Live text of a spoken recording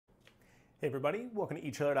Hey everybody, welcome to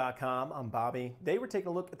etrailer.com. I'm Bobby. Today we're taking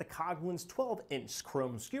a look at the Coghlans 12-inch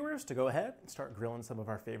Chrome Skewers to go ahead and start grilling some of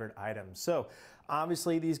our favorite items. So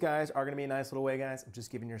obviously these guys are going to be a nice little way, guys, of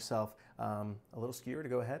just giving yourself a little skewer to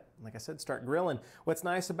go ahead, like I said, start grilling. What's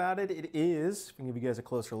nice about it, it is, if I can give you guys a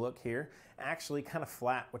closer look here, actually kind of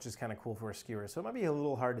flat, which is kind of cool for a skewer. So it might be a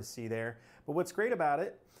little hard to see there, but what's great about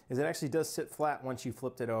it is it actually does sit flat once you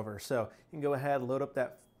flipped it over. So you can go ahead, load up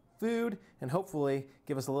that food, and hopefully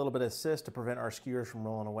give us a little bit of assist to prevent our skewers from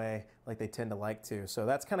rolling away like they tend to like to. So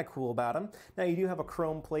that's kind of cool about them. Now you do have a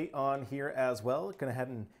chrome plate on here as well. Go ahead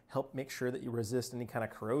and help make sure that you resist any kind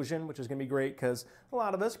of corrosion, which is going to be great because a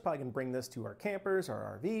lot of us are probably going to bring this to our campers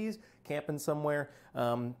or RVs, camping somewhere.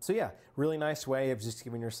 So yeah, really nice way of just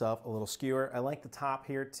giving yourself a little skewer. I like the top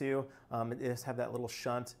here too. It does have that little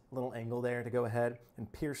shunt, little angle there to go ahead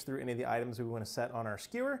and pierce through any of the items we want to set on our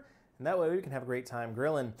skewer. And that way we can have a great time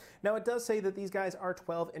grilling. Now it does say that these guys are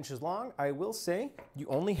 12 inches long. I will say you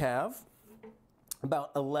only have about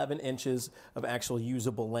 11 inches of actual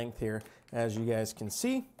usable length here, as you guys can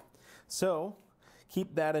see. So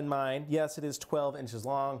keep that in mind. Yes, it is 12 inches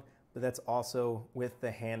long, but that's also with the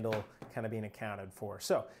handle kind of being accounted for.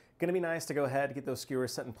 So gonna be nice to go ahead and get those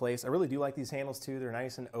skewers set in place. I really do like these handles too. They're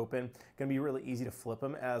nice and open. Gonna be really easy to flip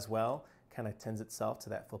them as well. Kind of tends itself to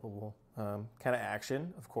that flippable kind of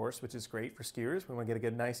action, of course, which is great for skewers. We want to get a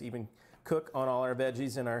good, nice, even cook on all our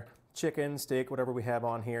veggies and our chicken, steak, whatever we have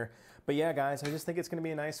on here. But yeah, guys, I just think it's going to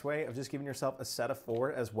be a nice way of just giving yourself a set of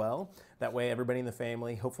 4 as well. That way everybody in the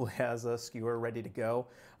family hopefully has a skewer ready to go.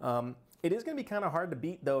 It is going to be kind of hard to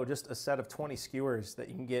beat, though, just a set of 20 skewers that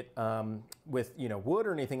you can get with, wood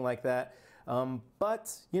or anything like that.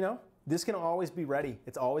 But, this can always be ready.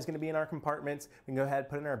 It's always going to be in our compartments. We can go ahead and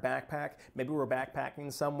put it in our backpack. Maybe we're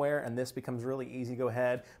backpacking somewhere and this becomes really easy. Go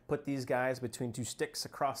ahead, put these guys between 2 sticks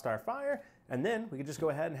across our fire, and then we can just go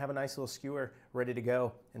ahead and have a nice little skewer ready to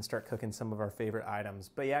go and start cooking some of our favorite items.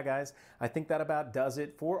 But yeah, guys, I think that about does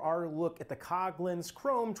it for our look at the Coghlans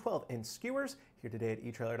Chrome 12-inch skewers here today at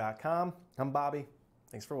etrailer.com. I'm Bobby.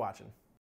 Thanks for watching.